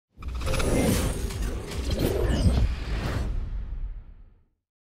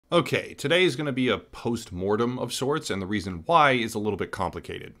Okay, today is going to be a post-mortem of sorts, and the reason why is a little bit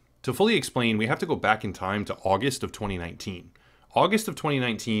complicated. To fully explain, we have to go back in time to August of 2019. August of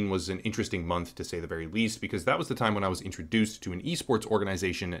 2019 was an interesting month, to say the very least, because that was the time when I was introduced to an esports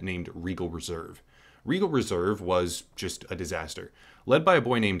organization named Regal Reserve. Regal Reserve was just a disaster. Led by a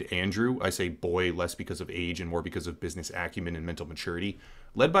boy named Andrew, I say boy less because of age and more because of business acumen and mental maturity.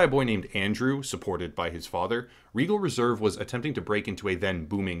 Led by a boy named Andrew, supported by his father, Regal Reserve was attempting to break into a then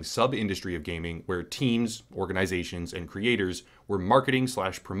booming sub-industry of gaming where teams, organizations, and creators were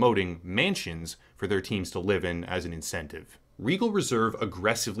marketing/promoting mansions for their teams to live in as an incentive. Regal Reserve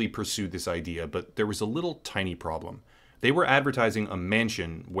aggressively pursued this idea, but there was a little tiny problem. They were advertising a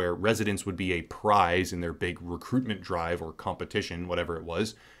mansion where residents would be a prize in their big recruitment drive or competition, whatever it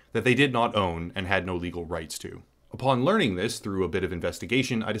was, that they did not own and had no legal rights to. Upon learning this through a bit of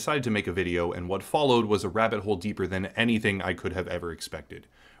investigation, I decided to make a video, and what followed was a rabbit hole deeper than anything I could have ever expected.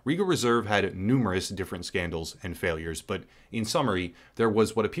 Regal Reserve had numerous different scandals and failures, but in summary, there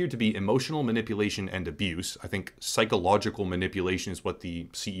was what appeared to be emotional manipulation and abuse. I think psychological manipulation is what the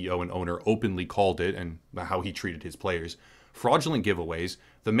CEO and owner openly called it, and how he treated his players. Fraudulent giveaways,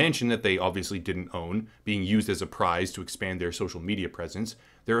 the mansion that they obviously didn't own, being used as a prize to expand their social media presence.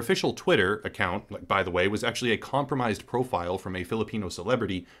 Their official Twitter account, by the way, was actually a compromised profile from a Filipino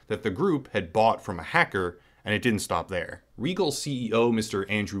celebrity that the group had bought from a hacker, and it didn't stop there. Regal CEO Mr.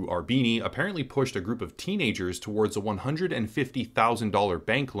 Andrew Arbini apparently pushed a group of teenagers towards a $150,000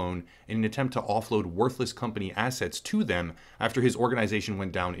 bank loan in an attempt to offload worthless company assets to them after his organization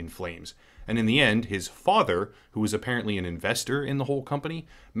went down in flames. And in the end, his father, who was apparently an investor in the whole company,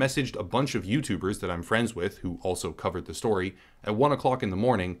 messaged a bunch of YouTubers that I'm friends with, who also covered the story, at 1 o'clock in the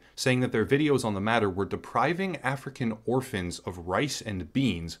morning, saying that their videos on the matter were depriving African orphans of rice and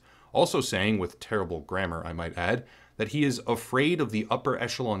beans, also saying, with terrible grammar I might add, that he is afraid of the upper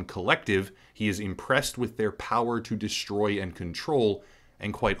echelon collective, he is impressed with their power to destroy and control,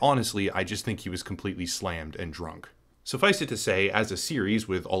 and quite honestly, I just think he was completely slammed and drunk. Suffice it to say, as a series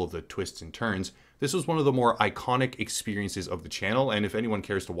with all of the twists and turns, this was one of the more iconic experiences of the channel, and if anyone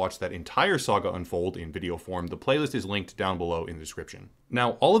cares to watch that entire saga unfold in video form, the playlist is linked down below in the description.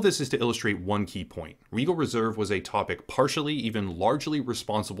 Now, all of this is to illustrate one key point. Regal Reserve was a topic partially, even largely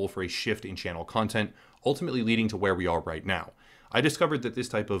responsible for a shift in channel content, ultimately leading to where we are right now. I discovered that this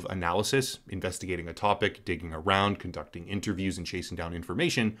type of analysis, investigating a topic, digging around, conducting interviews, and chasing down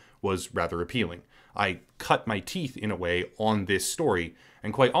information, was rather appealing. I cut my teeth, in a way, on this story,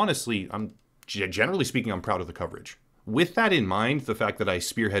 and quite honestly, generally speaking, I'm proud of the coverage. With that in mind, the fact that I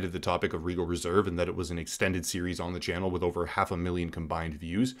spearheaded the topic of Regal Reserve and that it was an extended series on the channel with over 500,000 combined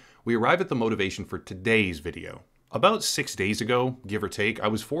views, we arrive at the motivation for today's video. About 6 days ago, give or take, I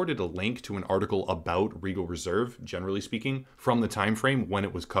was forwarded a link to an article about Regal Reserve, generally speaking, from the time frame when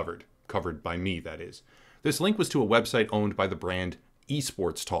it was covered by me, that is. This link was to a website owned by the brand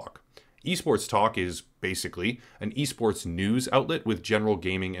Esports Talk. Esports Talk is basically an esports news outlet with general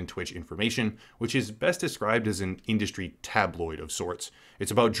gaming and Twitch information, which is best described as an industry tabloid of sorts.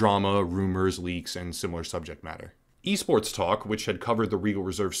 It's about drama, rumors, leaks, and similar subject matter. Esports Talk, which had covered the Regal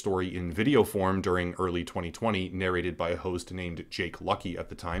Reserve story in video form during early 2020, narrated by a host named Jake Lucky at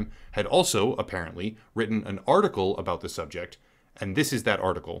the time, had also, apparently, written an article about the subject, and this is that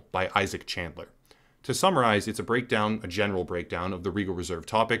article by Isaac Chandler. To summarize, it's a general breakdown of the Regal Reserve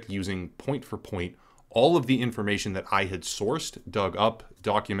topic using point for point all of the information that I had sourced, dug up,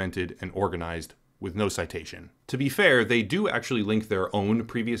 documented, and organized with no citation. To be fair, they do actually link their own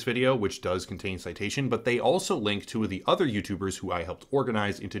previous video, which does contain citation, but they also link two of the other YouTubers who I helped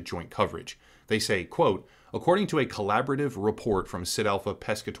organize into joint coverage. They say, quote, according to a collaborative report from Sid Alpha,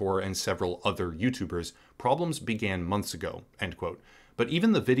 Pescator, and several other YouTubers, problems began months ago, end quote. But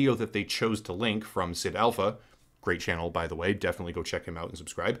even the video that they chose to link from Sid Alpha, great channel by the way, definitely go check him out and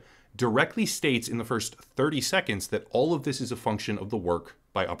subscribe, directly states in the first 30 seconds that all of this is a function of the work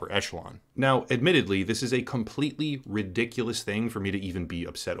by Upper Echelon. Now, admittedly, this is a completely ridiculous thing for me to even be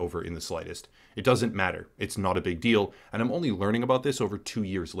upset over in the slightest. It doesn't matter. It's not a big deal, and I'm only learning about this over 2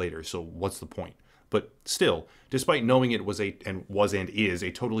 years later, so what's the point? But still, despite knowing it was and is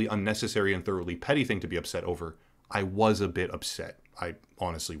a totally unnecessary and thoroughly petty thing to be upset over, I was a bit upset. I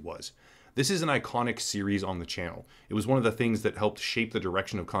honestly was. This is an iconic series on the channel. It was one of the things that helped shape the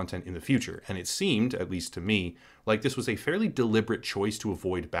direction of content in the future, and it seemed, at least to me, like this was a fairly deliberate choice to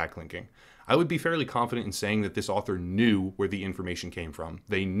avoid backlinking. I would be fairly confident in saying that this author knew where the information came from.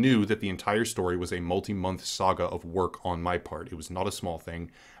 They knew that the entire story was a multi-month saga of work on my part. It was not a small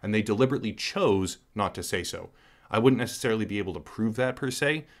thing, and they deliberately chose not to say so. I wouldn't necessarily be able to prove that per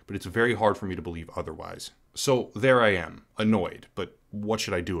se, but it's very hard for me to believe otherwise. So there I am, annoyed, but what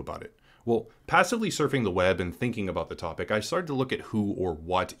should I do about it? Well, passively surfing the web and thinking about the topic, I started to look at who or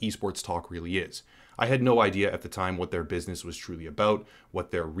what Esports Talk really is. I had no idea at the time what their business was truly about,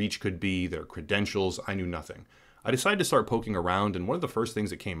 what their reach could be, their credentials. I knew nothing. I decided to start poking around, and one of the first things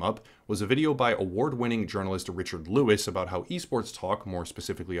that came up was a video by award-winning journalist Richard Lewis about how Esports Talk, more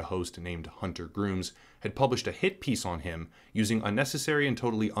specifically a host named Hunter Grooms, had published a hit piece on him using unnecessary and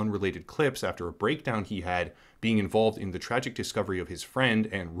totally unrelated clips after a breakdown he had being involved in the tragic discovery of his friend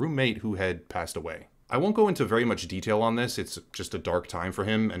and roommate who had passed away. I won't go into very much detail on this, it's just a dark time for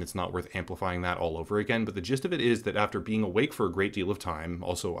him and it's not worth amplifying that all over again, but the gist of it is that after being awake for a great deal of time,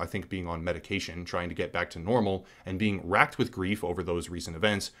 also I think being on medication, trying to get back to normal, and being racked with grief over those recent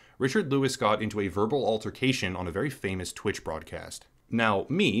events, Richard Lewis got into a verbal altercation on a very famous Twitch broadcast. Now,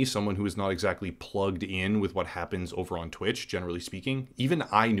 me, someone who is not exactly plugged in with what happens over on Twitch, generally speaking, even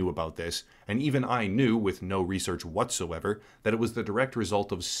I knew about this, and even I knew, with no research whatsoever, that it was the direct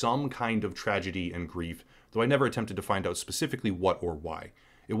result of some kind of tragedy and grief, though I never attempted to find out specifically what or why.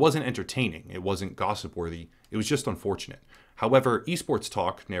 It wasn't entertaining, it wasn't gossip-worthy, it was just unfortunate. However, Esports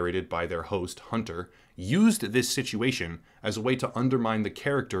Talk, narrated by their host, Hunter, used this situation as a way to undermine the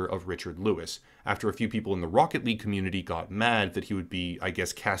character of Richard Lewis, after a few people in the Rocket League community got mad that he would be, I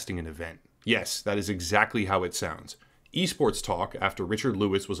guess, casting an event. Yes, that is exactly how it sounds. Esports Talk, after Richard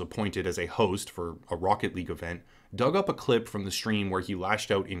Lewis was appointed as a host for a Rocket League event, dug up a clip from the stream where he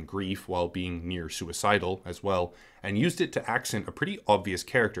lashed out in grief while being near suicidal as well, and used it to accent a pretty obvious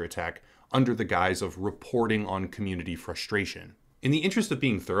character attack under the guise of reporting on community frustration. In the interest of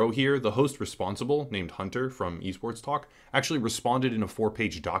being thorough here, the host responsible, named Hunter from Esports Talk, actually responded in a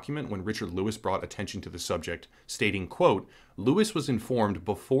 4-page document when Richard Lewis brought attention to the subject, stating, quote, "Lewis was informed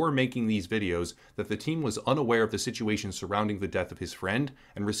before making these videos that the team was unaware of the situation surrounding the death of his friend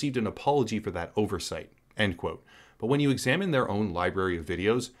and received an apology for that oversight," end quote. But when you examine their own library of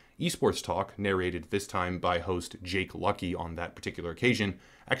videos, Esports Talk, narrated this time by host Jake Lucky on that particular occasion,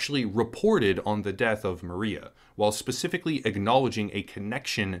 actually reported on the death of Maria, while specifically acknowledging a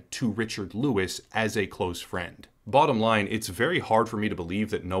connection to Richard Lewis as a close friend. Bottom line, it's very hard for me to believe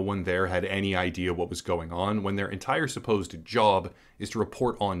that no one there had any idea what was going on when their entire supposed job is to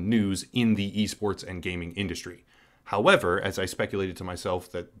report on news in the esports and gaming industry. However, as I speculated to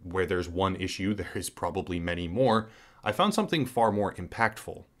myself that where there's one issue, there is probably many more, I found something far more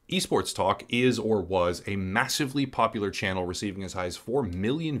impactful. Esports Talk is or was a massively popular channel receiving as high as 4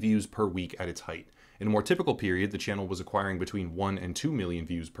 million views per week at its height. In a more typical period, the channel was acquiring between 1 and 2 million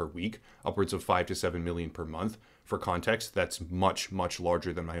views per week, upwards of 5 to 7 million per month. For context, that's much, much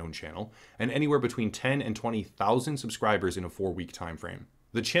larger than my own channel, and anywhere between 10 and 20,000 subscribers in a 4-week time frame.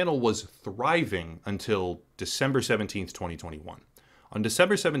 The channel was thriving until December 17th, 2021. On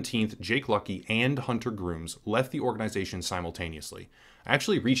December 17th, Jake Lucky and Hunter Grooms left the organization simultaneously. I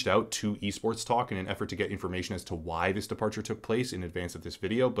actually reached out to Esports Talk in an effort to get information as to why this departure took place in advance of this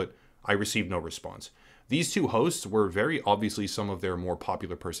video, but I received no response. These two hosts were very obviously some of their more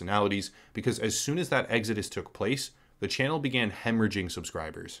popular personalities, because as soon as that exodus took place, the channel began hemorrhaging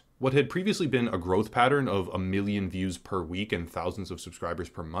subscribers. What had previously been a growth pattern of 1 million views per week and thousands of subscribers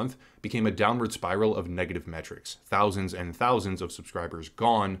per month became a downward spiral of negative metrics, thousands and thousands of subscribers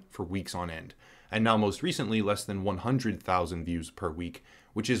gone for weeks on end, and now most recently less than 100,000 views per week,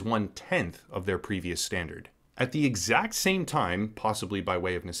 which is 1/10 of their previous standard. At the exact same time, possibly by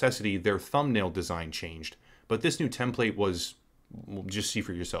way of necessity, their thumbnail design changed, but this new template was, well, just see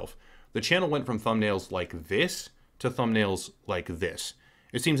for yourself. The channel went from thumbnails like this to thumbnails like this.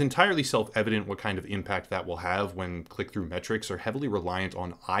 It seems entirely self-evident what kind of impact that will have when click-through metrics are heavily reliant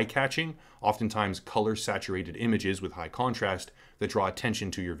on eye-catching, oftentimes color-saturated images with high contrast that draw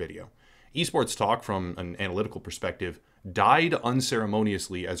attention to your video. Esports Talk, from an analytical perspective, died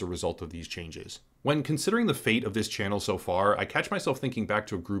unceremoniously as a result of these changes. When considering the fate of this channel so far, I catch myself thinking back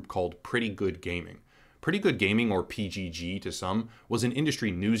to a group called Pretty Good Gaming. Pretty Good Gaming, or PGG to some, was an industry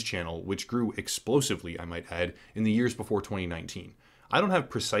news channel which grew explosively, I might add, in the years before 2019. I don't have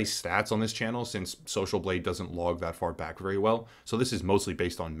precise stats on this channel since Social Blade doesn't log that far back very well, so this is mostly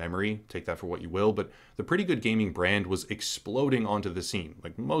based on memory, take that for what you will, but the Pretty Good Gaming brand was exploding onto the scene.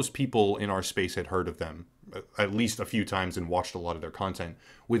 Like, most people in our space had heard of them at least a few times and watched a lot of their content,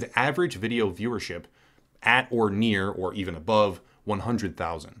 with average video viewership at or near or even above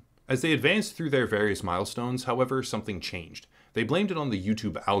 100,000. As they advanced through their various milestones, however, something changed. They blamed it on the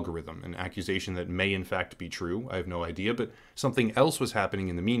YouTube algorithm, an accusation that may in fact be true, I have no idea, but something else was happening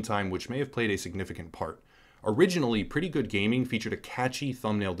in the meantime which may have played a significant part. Originally, Pretty Good Gaming featured a catchy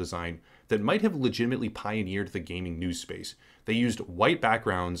thumbnail design that might have legitimately pioneered the gaming news space. They used white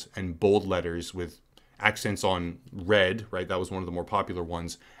backgrounds and bold letters with accents on red, right? That was one of the more popular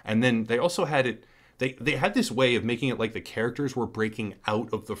ones. And then they also had it, they had this way of making it like the characters were breaking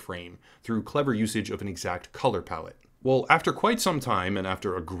out of the frame through clever usage of an exact color palette. Well, after quite some time and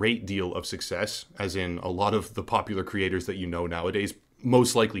after a great deal of success, as in a lot of the popular creators that you know nowadays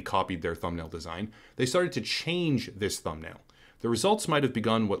most likely copied their thumbnail design, they started to change this thumbnail. The results might have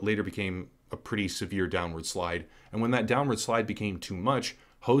begun what later became a pretty severe downward slide, and when that downward slide became too much,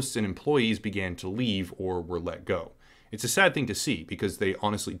 hosts and employees began to leave or were let go. It's a sad thing to see because they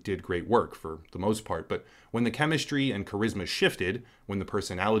honestly did great work for the most part, but when the chemistry and charisma shifted, when the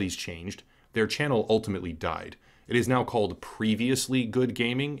personalities changed, their channel ultimately died. It is now called Previously Good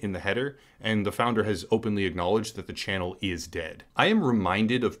Gaming in the header, and the founder has openly acknowledged that the channel is dead. I am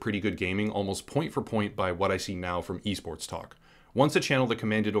reminded of Pretty Good Gaming almost point for point by what I see now from Esports Talk. Once a channel that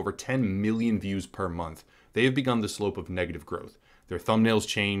commanded over 10 million views per month, they have begun the slope of negative growth. Their thumbnails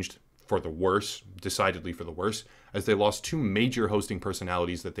changed, for the worse, decidedly for the worse, as they lost two major hosting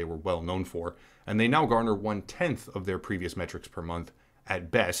personalities that they were well known for, and they now garner 1/10 of their previous metrics per month,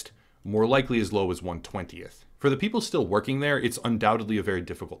 at best, more likely as low as 1/20th. For the people still working there, it's undoubtedly a very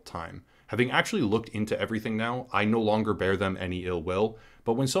difficult time. Having actually looked into everything now, I no longer bear them any ill will,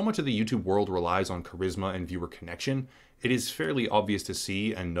 but when so much of the YouTube world relies on charisma and viewer connection, it is fairly obvious to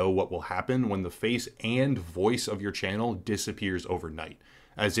see and know what will happen when the face and voice of your channel disappears overnight.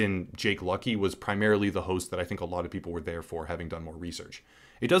 As in, Jake Lucky was primarily the host that I think a lot of people were there for, having done more research.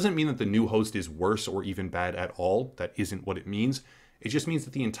 It doesn't mean that the new host is worse or even bad at all. That isn't what it means. It just means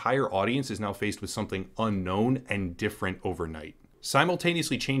that the entire audience is now faced with something unknown and different overnight.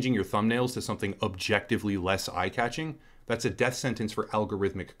 Simultaneously changing your thumbnails to something objectively less eye-catching, that's a death sentence for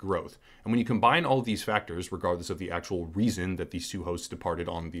algorithmic growth. And when you combine all of these factors, regardless of the actual reason that these two hosts departed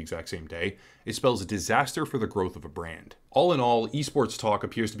on the exact same day, it spells disaster for the growth of a brand. All in all, Esports Talk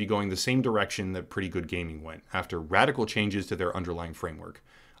appears to be going the same direction that Pretty Good Gaming went, after radical changes to their underlying framework.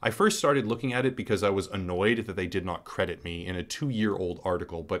 I first started looking at it because I was annoyed that they did not credit me in a 2-year-old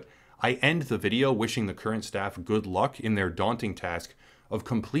article, but I end the video wishing the current staff good luck in their daunting task of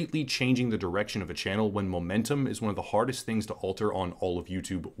completely changing the direction of a channel when momentum is one of the hardest things to alter on all of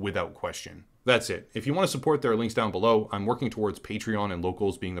YouTube without question. That's it. If you want to support, there are links down below. I'm working towards Patreon and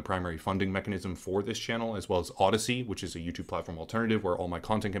Locals being the primary funding mechanism for this channel, as well as Odyssey, which is a YouTube platform alternative where all my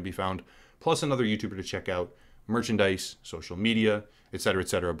content can be found, plus another YouTuber to check out, merchandise, social media, etc.,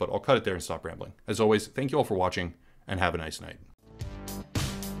 etc. But I'll cut it there and stop rambling. As always, thank you all for watching, and have a nice night.